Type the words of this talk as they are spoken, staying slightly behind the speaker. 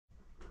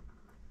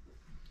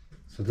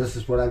So this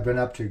is what I've been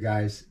up to,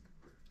 guys.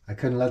 I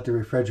couldn't let the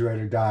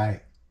refrigerator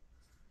die.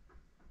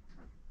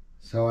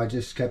 So I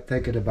just kept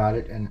thinking about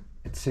it, and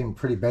it seemed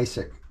pretty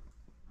basic.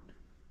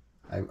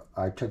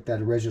 I took that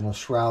original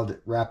shroud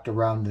that wrapped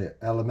around the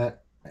element,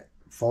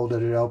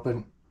 folded it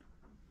open,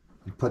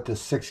 and put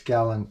this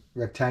 6-gallon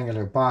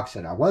rectangular box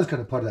in. I was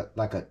going to put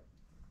like a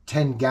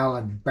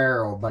 10-gallon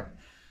barrel, but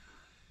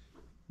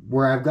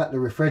where I've got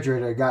the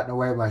refrigerator, it got in the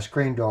way of my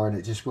screen door, and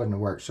it just wouldn't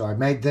have worked. So I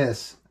made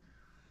this.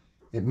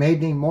 It may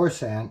need more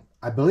sand.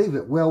 I believe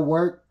it will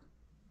work,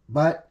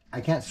 but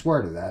I can't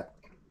swear to that.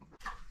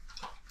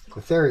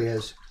 The theory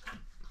is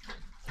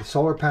the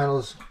solar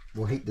panels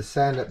will heat the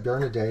sand up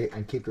during the day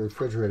and keep the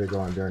refrigerator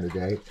going during the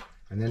day.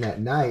 And then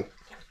at night,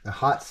 the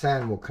hot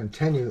sand will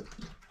continue,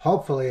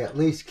 hopefully at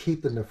least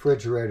keeping the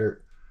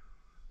refrigerator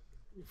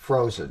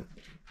frozen,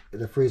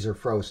 the freezer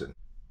frozen.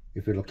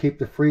 If it'll keep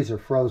the freezer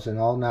frozen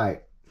all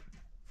night,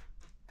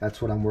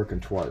 that's what I'm working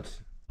towards.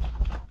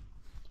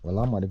 Well,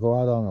 I'm going to go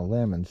out on a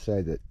limb and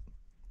say that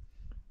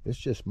this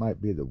just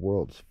might be the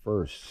world's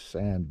first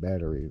sand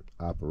battery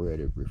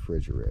operated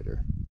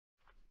refrigerator.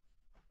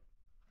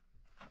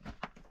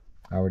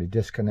 I already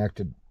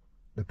disconnected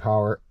the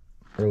power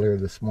earlier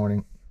this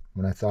morning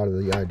when I thought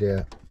of the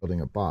idea of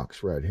building a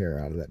box right here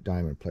out of that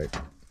diamond plate.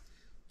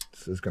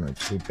 This is going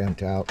to be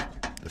bent out.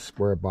 The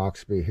square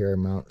box will be here,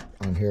 mount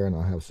on here, and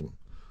I'll have some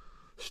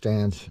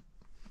stands,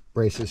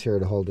 braces here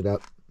to hold it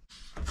up.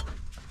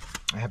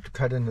 I have to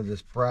cut into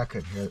this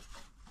bracket here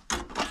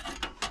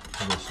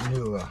for this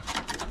new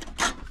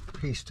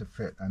piece to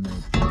fit I made.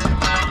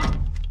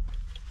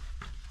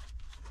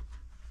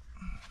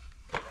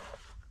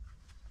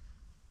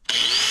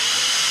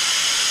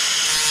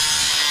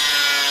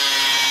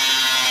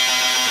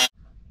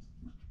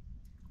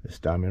 This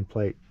diamond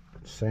plate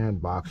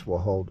sand box will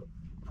hold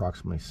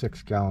approximately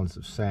 6 gallons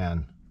of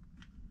sand.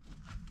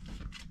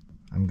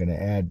 I'm going to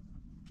add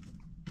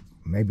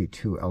maybe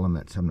 2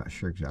 elements. I'm not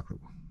sure exactly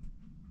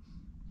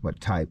what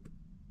type,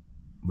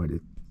 but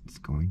it's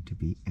going to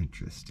be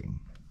interesting.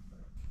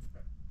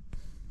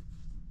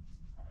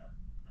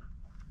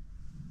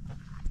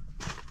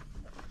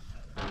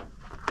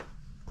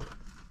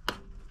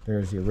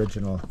 There's the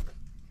original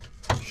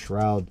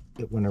shroud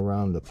that went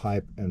around the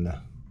pipe and the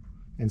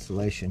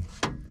insulation.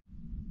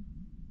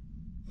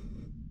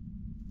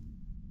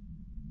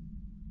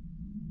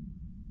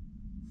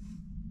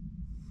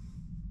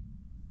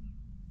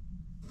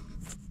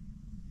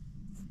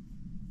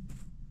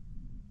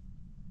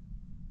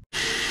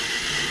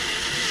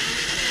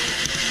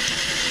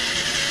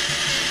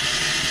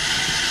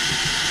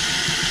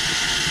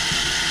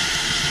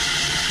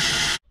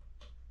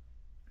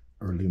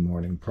 Early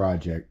morning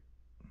project.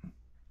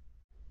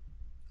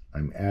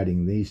 I'm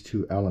adding these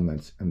 2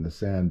 elements in the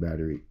sand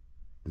battery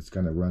that's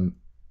going to run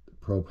the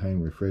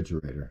propane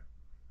refrigerator.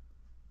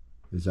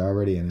 There's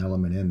already an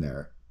element in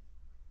there.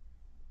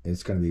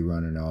 It's going to be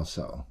running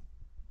also.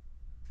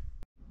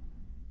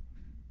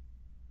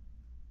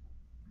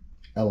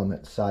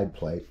 Element side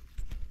plate.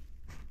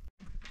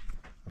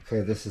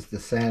 Okay, this is the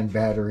sand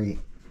battery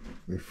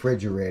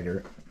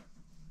refrigerator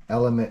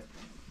element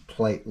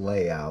plate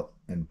layout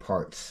in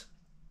parts.